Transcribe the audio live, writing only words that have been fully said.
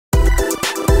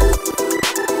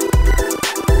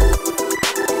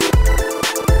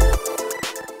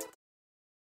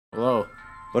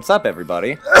What's up,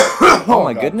 everybody? Oh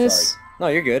my God, goodness. sorry. No,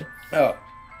 you're good.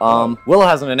 Oh. Willow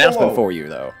has an announcement Hello. for you,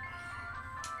 though.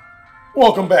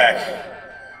 Welcome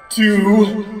back to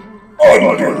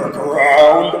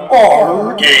Underground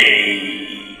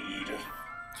Arcade.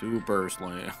 Super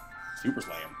Slam. Super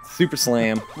Slam. Super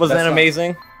Slam. Was that not-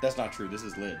 amazing? That's not true. This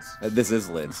is Lids. This is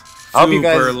lids. I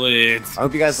Super lids.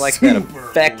 hope you guys like that Super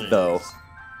effect, lids. though.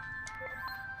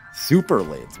 Super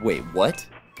lids. Wait, what?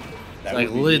 That Like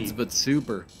would be lids, me. but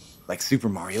super. Like Super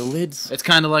Mario lids? It's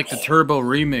kind of like the Turbo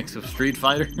remix of Street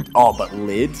Fighter. Oh, but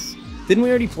lids? Didn't we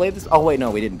already play this? Oh, wait, no,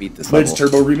 we didn't beat this Lids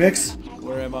level. Turbo Remix.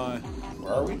 Where am I?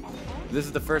 Where are we? This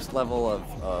is the first level of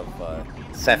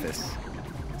Cephas.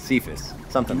 Cephas.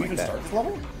 Something Did we like even that. start this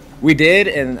level? We did,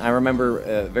 and I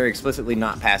remember very explicitly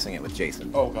not passing it with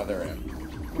Jason. Oh god, there I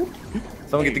am.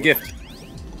 Someone get the gift.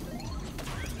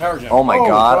 Power Gem. Oh my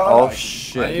god. Oh I- I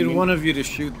shit. need one of you to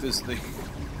shoot this thing.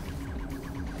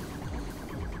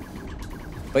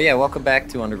 But yeah, welcome back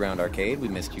to Underground Arcade. We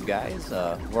missed you guys.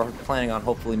 We're planning on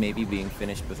hopefully maybe being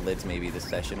finished with lids maybe this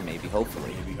session, maybe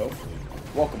hopefully. Maybe, hopefully.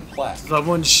 Welcome, class.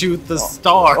 Someone shoot the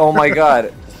star. Oh my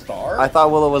god. Star? I thought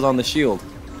Willow was on the shield.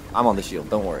 I'm on the shield,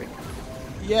 don't worry.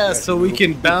 Yeah, so we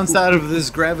can bounce out of this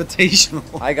gravitational.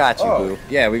 I got you, Oh. boo.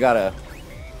 Yeah, we gotta...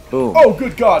 Boom. Oh,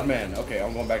 good god, man. Okay,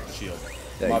 I'm going back to the shield.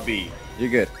 Yeah, My B. You're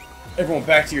good. Everyone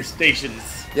back to your stations.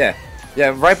 Yeah.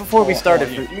 Yeah, right before we Oh, started...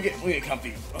 oh, yeah. Let me get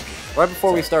comfy. Okay. Right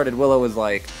before we started, Willow was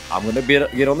like, I'm gonna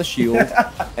get on the shield,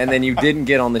 and then you didn't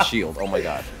get on the shield. Oh my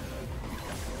god.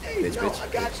 Bitch, no, bitch, I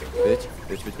got bitch, you. bitch,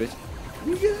 bitch, bitch, bitch.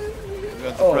 We good.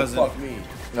 Got the Oh, present. fuck me.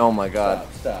 Oh my god.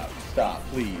 Stop,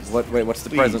 please. What? Wait, what's the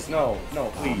Please, present? No,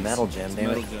 Oh, please. metal gem, damn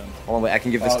Metal it. gem. Hold on, wait, I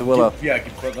can give this to Willow. Yeah, I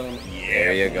can put them. Yeah,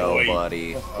 There you go, boy.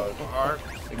 buddy.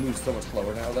 It moves so much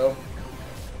slower now, though.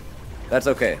 That's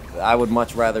okay. I would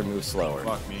much rather move slower.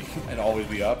 Fuck me. And always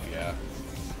be up, yeah.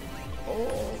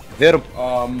 Oh. Hit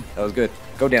him. That was good.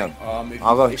 Go down. If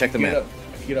I'll go if check you the get map.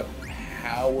 If you get a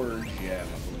power gem,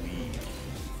 I believe,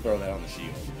 throw that on the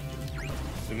shield.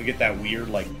 Then we get that weird,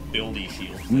 like, buildy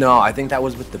shield. No, I think that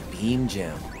was with the beam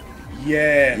gem.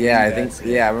 Yeah. Yeah, I dude, think. that's it.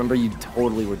 Yeah, I remember you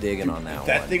totally were digging on that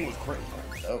That one. thing was crazy.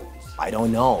 Those. I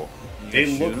don't know. They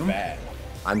shoot look 'em? bad.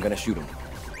 I'm gonna shoot him.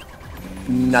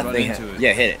 Run Nothing. into it.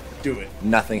 Yeah, hit it. Do it.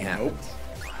 Nothing Nope. happens.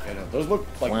 Yeah, no, those look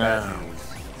like Wow. bad news.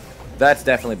 That's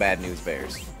definitely bad news,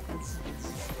 Bears.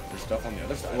 There's stuff on the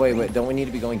other side. Wait, don't we need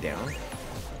to be going down? Yeah,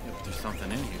 but there's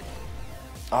something in here.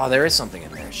 Oh, there is something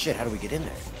in there. Shit, how do we get in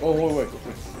there? Oh, wait.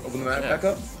 Open the map Yeah. back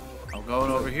up? I'm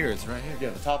going over here. It's right here. Yeah,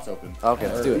 the top's open. Okay,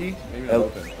 let's do it. Maybe not Oh.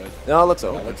 open, but No, it looks no,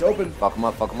 open. it's open. Fuck him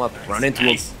up, fuck him up. Run into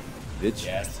Nice. him. Bitch.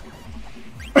 Yes.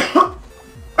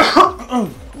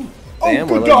 Damn,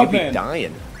 good we're God, you be man.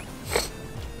 dying.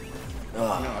 No,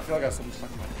 I feel like I got something stuck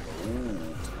in my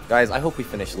Ooh. Guys, I hope we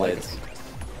finish Like lids.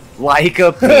 Like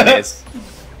a penis.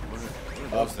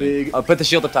 A big Put the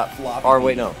shield up top. floppy. Or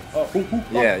wait, no. Oh,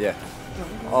 Yeah.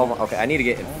 Oh, okay. I need to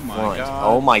get in my front. God.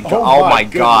 Oh my god. Oh Oh my my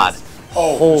god. goodness.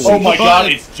 Oh, Holy oh my shit.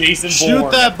 god, it's Jason Shoot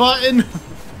Bourne. that button.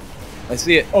 I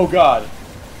see it. Oh god.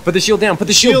 Put the shield down. Put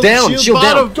the shield, Shield- down. shield Shield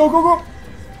bottom. down. Go, go,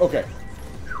 go. Okay.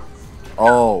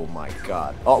 Oh my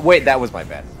god. Oh wait, that was my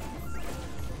bad.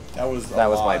 That was That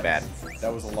was my bad.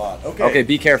 That was a lot. Okay. Okay,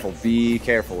 be careful. Be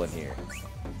careful in here.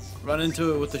 Run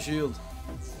into it with the shield.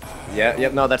 Yeah,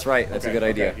 yep, no, that's right. That's a Okay, good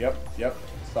idea. okay, Yep.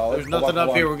 Solid. There's Hold nothing on, up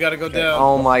hold here. on. We gotta go Okay. down.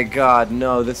 Oh my god,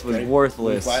 no, this was Okay.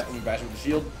 worthless. Let me bash it with the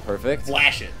shield. Perfect.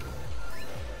 Flash it.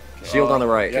 Shield on the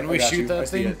right. Yep, Can we I got shoot you. that I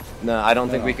see thing? it. No, I don't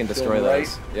think No, we can still destroy on the right.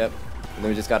 those. Yep. And then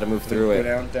we just gotta move through Go it.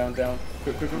 down.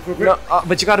 Quick. No,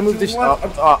 but you gotta move this.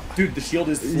 Dude, the shield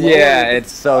is slow. Yeah,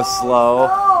 it's so slow.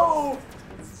 No!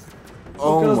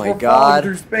 Oh Because my we're falling God.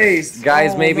 through space.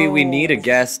 Guys, Oh, maybe we no. need a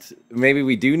guest. Maybe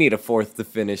we do need a fourth to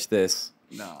finish this.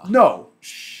 Nah. No.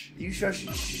 Shh. You shush.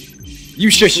 You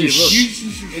shush. See, look.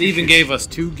 Shh. It even gave us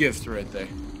 2 gifts right there.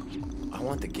 I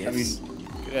want the I gifts. mean,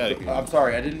 Get out of here. I'm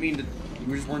sorry. I didn't mean to.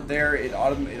 We just weren't there. It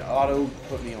auto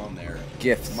put me on there.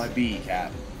 Gifts. My B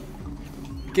cat.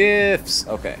 Gifts.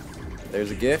 Okay.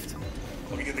 There's a gift.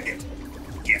 Let me get the gift.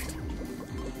 Gift.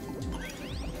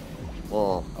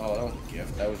 Well, Oh, that was a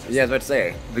gift. That was just. yeah, I was about to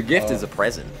say the gift is a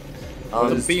present.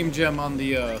 The beam gem on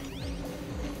the, Okay.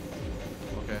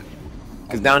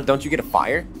 Because now, don't you get a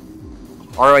fire?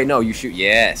 All right, no, you shoot.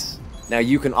 Yes. Now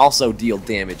you can also deal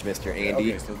damage, Mr.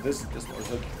 Andy. Okay, so this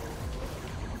was a.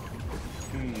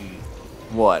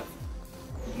 What?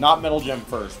 Not metal gem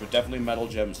first, but definitely metal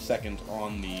gem second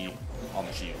on the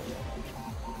shield.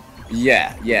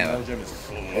 Yeah. Metal gem is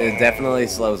slow. It definitely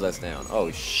slows us down.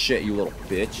 Oh shit, you little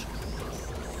bitch.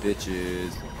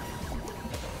 Bitches.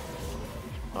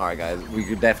 Alright guys,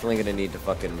 we're definitely gonna need to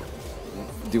fucking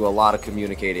do a lot of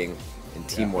communicating and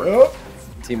teamwork. Oh.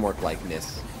 Teamwork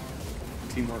likeness.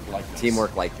 Teamwork likeness.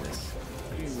 Teamwork likeness.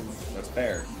 That's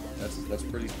fair. That's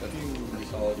pretty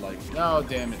solid. Like. No,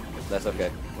 damn it. That's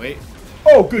okay. Wait.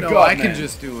 Oh, good No, God, I man. can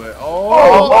just do it.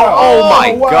 Oh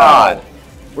my wow. God!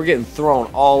 We're getting thrown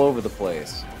all over the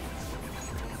place.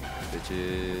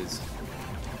 Bitches.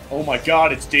 Oh my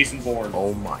God, it's Jason Bourne.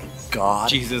 Oh my God.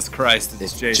 Jesus Christ, it's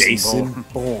It's Jason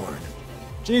Bourne.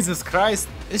 Jesus Christ,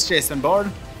 it's Jason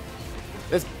Bourne.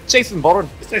 It's Jason Bourne.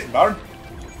 It's Jason Bourne.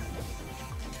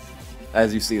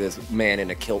 As you see this man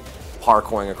in a kilt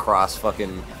parkouring across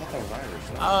fucking. I thought that was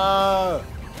Irish.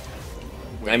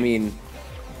 Though. I mean,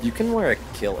 you can wear a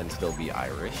kilt and still be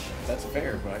Irish. That's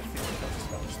fair, but I think that's a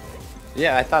Scottish thing.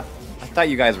 Yeah, I thought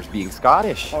you guys were being I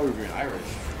Scottish. thought we were being Irish.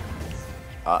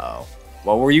 Uh-oh.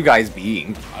 What were you guys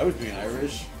being? I was being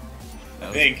Irish.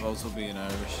 That think. was also being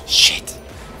Irish. Shit.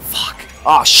 Fuck.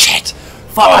 Oh, shit.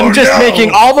 Fuck. Oh, I'm just no. making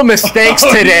all the mistakes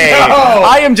Oh, today. no.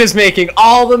 I am just making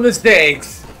all the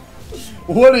mistakes.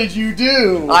 What did you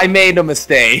do? I made a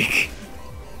mistake.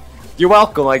 You're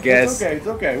welcome, I guess. It's okay. It's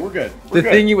okay. We're good. The We're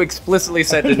good. thing you explicitly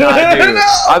said to not do.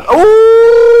 No.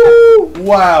 Ooh!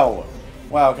 Wow.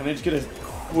 Wow. Can I just get a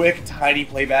quick, tiny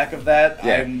playback of that?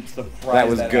 Yeah. I'm surprised That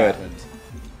was good. happened.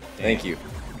 Thank you.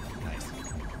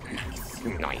 Nice.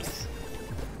 Nice.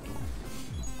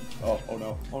 Oh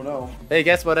no. Oh no. Hey,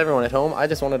 guess what, everyone at home? I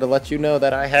just wanted to let you know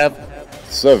that I have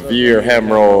severe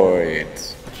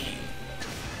hemorrhoids.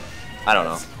 I don't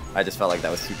know. I just felt like that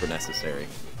was super necessary.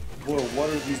 Well, what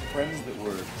are these friends that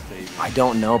were saving? I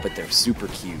don't know, but they're super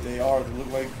cute. They are. They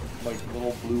look like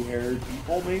little blue-haired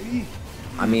people, maybe.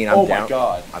 I mean, I'm Oh down. my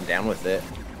God. I'm down with it.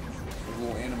 Like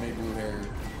little anime blue-haired.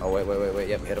 Oh wait.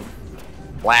 Yep, hit him.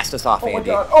 Blast us off, Oh my Andy.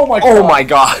 God. Oh my God. Oh my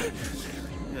God. Yeah,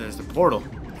 there's the portal.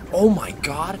 Oh my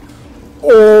God.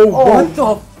 Oh, what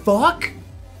the fuck?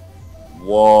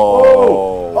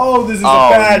 Whoa. Oh, this is a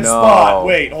bad spot.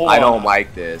 Wait, hold on. I don't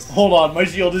like this. Hold on, my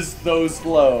shield is so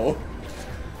slow.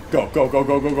 Go.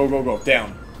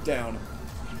 Down.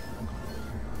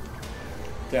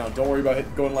 Down. Don't worry about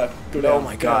it. Going left. Go down. Oh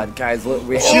my God, guys, look,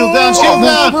 we Shield down, shield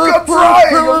down.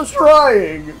 I'm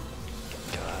trying.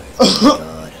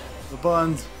 God. The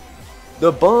buns.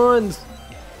 The buns.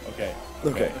 Okay.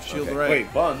 Okay. Shield Okay. right.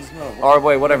 Wait, buns? No. Or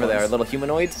wait, whatever they are, little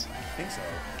humanoids. I think so.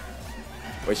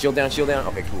 Wait, shield down.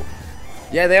 Okay, cool.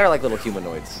 Yeah, they are like little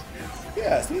humanoids.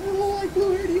 Yeah, see the little like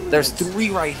blue-haired humans. There's 3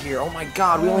 right here. Oh my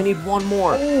God, we only need 1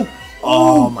 more. Oh.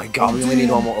 Oh my God, we only need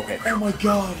 1 more. Okay. Oh my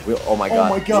God. Oh my God. Oh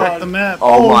my God. Check the map.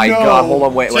 Oh my no. God, hold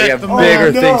on, wait, we Check have the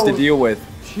bigger map. things Oh, to no. deal with.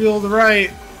 Shield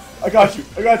right. I got you.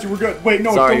 We're good. Wait,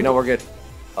 no. Sorry, don't- no, we're good.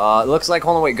 It looks like,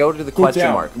 hold on, wait, go to the question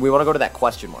down. mark. We want to go to that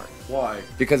question mark. Why?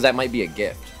 Because that might be a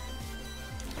gift.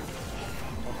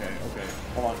 Okay.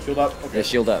 Hold on. Shield up. Okay. Yeah,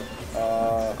 shield up.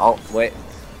 Uh, Oh, wait.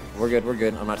 We're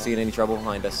good. I'm not seeing any trouble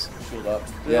behind us. shield up.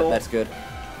 Yeah, Still. that's good.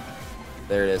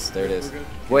 There it is. We're good.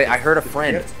 Wait, I heard a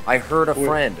friend. gift? I heard a Wait.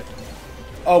 friend.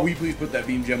 Oh, will you please put that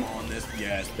beam gem on this?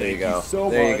 Yes. There you Thank go. so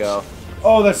There much. you go.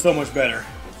 Oh, that's so much better.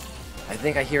 I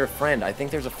think I hear a friend. I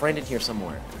think there's a friend in here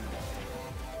somewhere.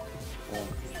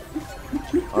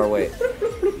 Or wait.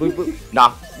 Bloop, bloop.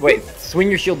 Nah, wait. Swing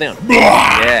your shield down.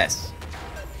 Yes.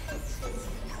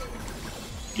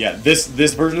 Yeah, this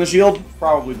version of the shield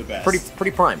probably the best.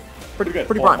 Pretty prime. Pretty good.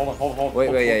 Pretty Hold on, prime. Hold on. Wait,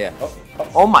 hold, yeah. hold.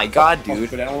 Up. Oh my God, dude.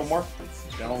 Go down a little more.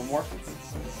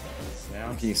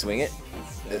 Down. Can you swing it?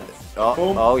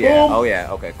 Boom, Oh yeah. boom. Oh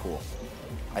yeah. Okay, cool.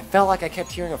 I felt like I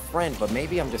kept hearing a friend, but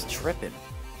maybe I'm just tripping.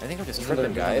 I think I'm just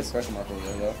tripping, guys. Question mark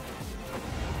over there,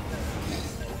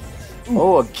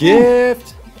 Oh, a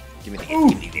gift! Give me the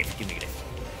gift. Give me the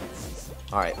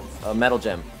gift. Alright, a metal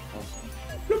gem.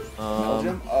 though.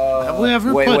 Gem? Have we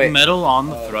ever wait, put wait. metal on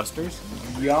the thrusters?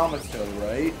 Yamato,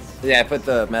 right? Yeah, I put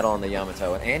the metal on the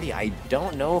Yamato. And Andy, I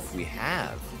don't know if we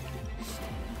have.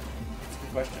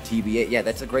 Good question. TBA. Yeah,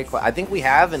 that's a great question. I think we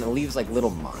have, and it leaves like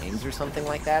little mines or something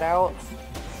like that out.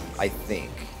 I think.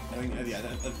 I mean, yeah,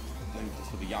 so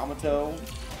the Yamato,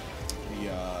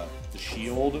 the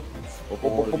shield, or the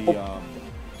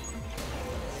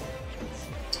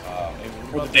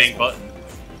Or the dang button.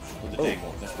 Or the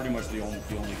dangle. That's pretty much the only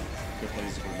good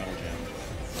place to put a metal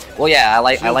gem. Well, yeah,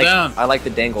 Shield down. I like the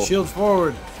dangle. Shield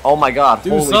forward. Oh my God!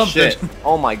 Do Holy something. shit!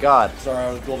 Oh my God! Sorry,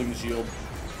 I was building the shield.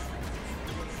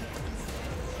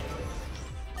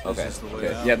 Okay. is the way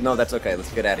Okay. out. Yeah, no, that's okay.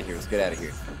 Let's get out of here.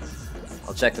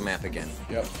 I'll check the map again.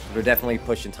 Yep. We're definitely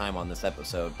pushing time on this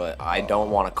episode, but I don't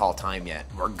want to call time yet.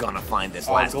 We're gonna find this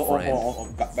last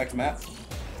friend. Back to map.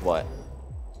 What?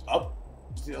 Up.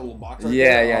 See that little box right Yeah,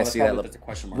 there? yeah, I that's see that. probably- That's a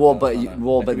question mark. Well, That's but not you, a-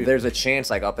 well, that but could be- there's a chance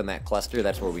like up in that cluster.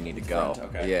 That's where we need to go.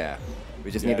 Front, okay. Yeah.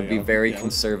 We just need to be very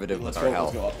conservative with our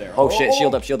health. Let's go up there. Oh shit,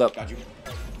 shield up, shield up. Got you.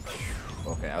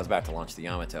 Okay, I was about to launch the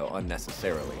Yamato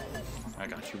unnecessarily. I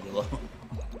got you, Willow.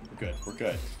 We're good. We're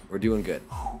good. We're doing good.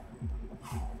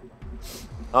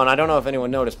 Oh, and I don't know if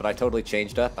anyone noticed, but I totally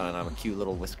changed up, and I'm a cute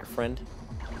little whisker friend.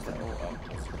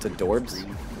 It's adorbs.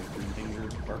 Green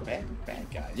things are bad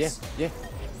guys. Yeah, yeah.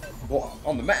 Well,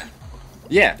 on the map,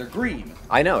 Yeah, they're green.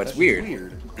 I know, it's That's weird.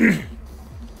 Weird.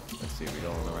 Let's see, we're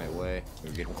going the right way.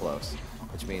 We're getting close.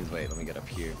 Which means, wait, let me get up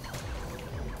here.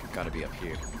 Gotta be up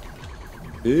here.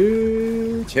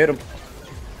 Bitch, hit him.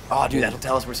 Oh, dude, that'll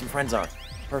tell us where some friends are.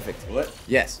 Perfect. What?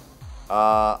 Yes.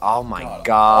 Oh my God.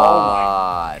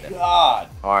 god. Oh my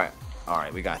god.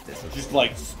 Alright, we got this. Just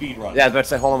like speed run. Yeah, I was about to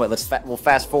say, hold on, wait, we'll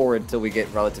fast forward till we get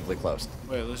relatively close.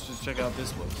 Wait, let's just check out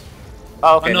this place.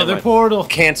 Oh, okay, Another never mind. portal.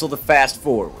 Cancel the fast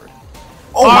forward.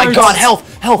 Oh my god,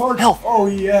 health, health, health. Oh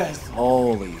yes.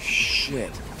 Holy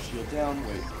shit. Shield down.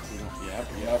 Wait.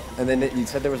 Yep. And then you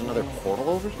said there was another portal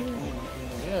over here?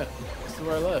 Yeah, this is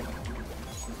where I left.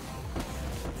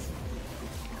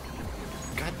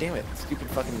 God damn it, stupid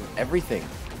fucking everything.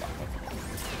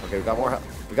 Okay, we got more.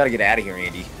 We gotta get out of here,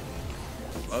 Andy.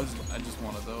 I just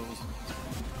wanted those.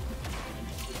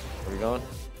 Where are we going?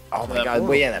 Oh my That god, portal.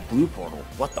 wait, yeah, that blue portal.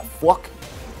 What the fuck?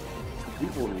 Blue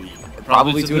portal lead.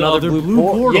 Probably to another blue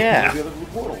portal. Yeah. The other blue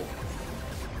portal.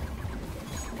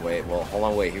 Wait, well, hold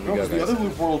on, wait, here we No, go, 'cause the guys. other blue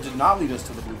portal did not lead us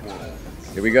to the blue portal.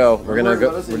 Here we go. We're gonna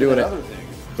go. We're doing it. Other thing.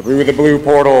 Through the blue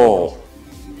portal.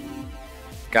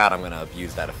 God, I'm gonna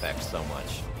abuse that effect so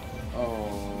much.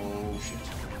 Oh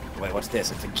shit. Wait, what's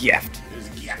this? It's a gift. There's a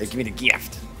Hey, gap. give me the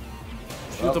gift.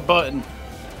 Shoot the button.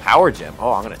 Power gem.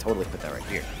 Oh, I'm gonna totally put that right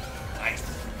here. Nice.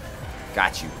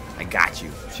 Got you. I got you.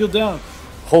 Shield down.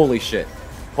 Holy shit.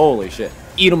 Holy shit.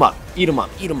 Eat 'em up. Eat 'em up.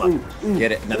 Eat 'em up. Ooh,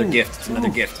 Get it. Another ooh, gift. It's another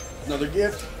ooh. gift. Another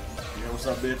gift. You know what's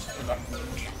up, bitch?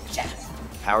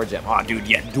 Power gem. Oh, dude,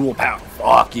 yeah. Dual power.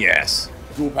 Fuck yes.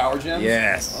 Dual power gems?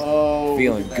 Yes. Oh.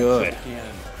 Feeling look at that good. shit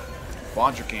cannon.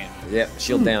 Launcher can. Yep.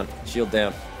 Shield down. Shield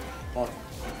down. On.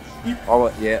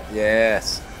 Oh, yeah.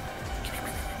 Yes.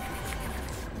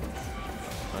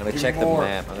 I'm gonna Give check me the more.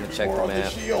 map. I'm gonna Give me check more the of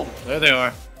map. shield. There they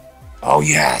are. Oh,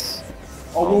 yes.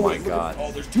 Oh wait, my look at- God.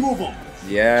 Oh, there's two of them.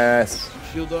 Yes.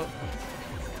 Shield up.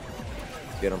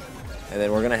 Get him. And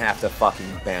then we're gonna have to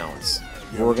fucking bounce.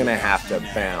 We're gonna have to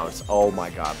bounce. Oh my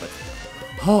god, but...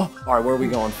 Alright, where are we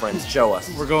going, friends? Show us.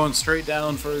 We're going straight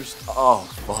down first. Oh,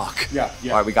 fuck. Yeah.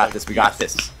 Alright, we got this, we got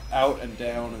this. Out and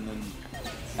down and then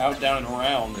out, down, and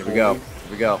around. Here we go. Here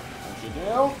we go. Push it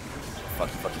down. Fuck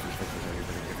you, fuck you, fuck you,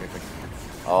 fuck you, fuck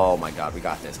you. Oh my god, we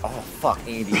got this. Oh, fuck,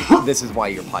 Andy. This is why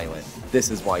you're pilot. This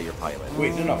is why you're pilot.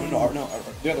 Wait, no,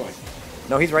 the other way.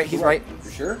 No, he's right, he's right.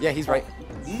 You sure? Yeah, he's right.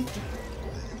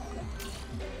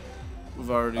 We've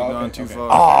already Oh, okay, gone too okay. far.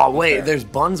 Oh, wait, Fair. there's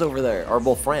buns over there. Or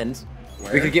both friends.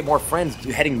 Where? We could get more friends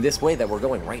heading this way that we're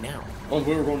going right now. Oh, the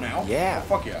way we're going now? Yeah.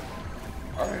 Oh, fuck yeah.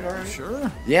 Alright.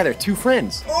 Sure. Yeah, they're two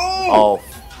friends. Oh!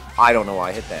 I don't know why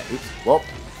I hit that. Oops. Well,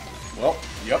 Well,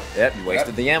 yep. yep, you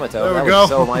wasted the Yamato. There we That go. was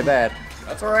so my bad.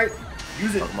 That's alright.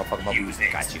 Use it. Fuck him up, fuck him up. Use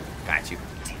it. Got you, got you.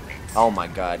 Oh my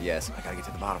god, yes. I gotta get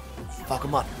to the bottom. Fuck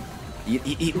him up.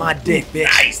 Eat my dick, bitch.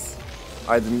 Nice!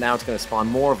 Alright, then now it's gonna spawn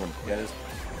more of them. Yeah,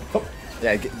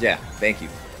 it is. Yeah, thank you.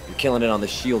 You're killing it on the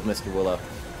shield, Mr. Willow.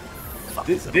 Fuck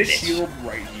This son of a bitch. shield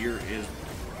right here is...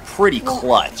 Pretty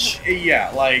clutch.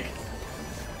 Yeah, like...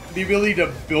 The ability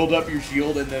to build up your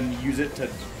shield and then use it to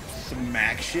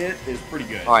smack shit is pretty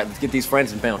good. Alright, let's get these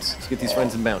friends and bounce. Let's get these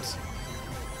friends and bounce.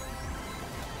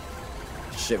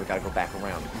 Shit, we gotta go back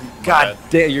around. God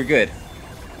damn, you're good.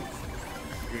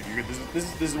 You're good.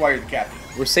 This is why you're the captain.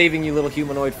 We're saving you, little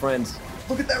humanoid friends.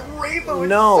 Look at that rainbow.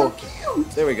 No. It's so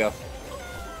cute. There we go.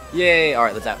 Yay!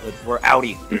 Alright, let's out. We're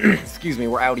outie. Excuse me,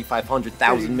 we're outie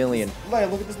 500,000 million. Leia,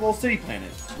 look at this little city planet.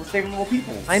 We're saving little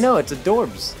people. I know, it's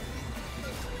adorbs.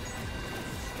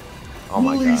 Oh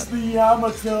my Release god. the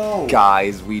Yamato.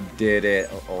 Guys, we did it.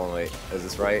 Oh, hold on, wait. Is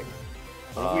this right?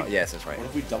 What if we- Yes, that's right. What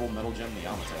if we double metal gem the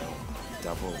Yamato?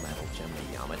 Double metal gem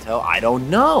the Yamato? I don't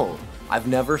know. I've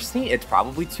never seen. It's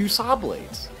probably two saw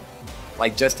blades.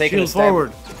 Like just taking Shield a stab.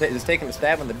 forward. Just taking a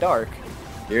stab in the dark.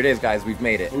 Here it is, guys. We've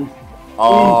made it. Ooh.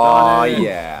 Oh Ooh.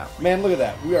 yeah. Man, look at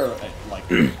that. We are at, like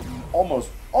almost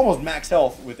max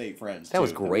health with 8 friends. That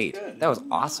was too. great. good. That was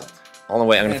awesome. Hold on,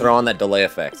 wait. I'm gonna throw on that delay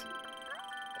effect.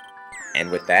 And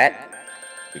with that,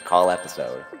 we call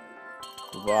episode.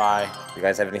 Goodbye. You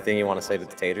guys have anything you want to say to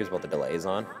the taters while the delay is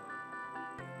on?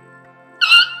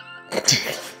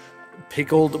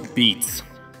 Pickled beets.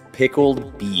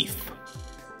 Pickled beef.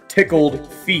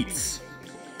 tickled feet.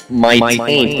 My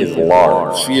taint is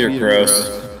large. Feet are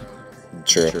gross.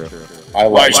 True. I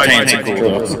like taint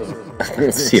tickles.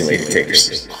 See you later,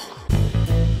 takers.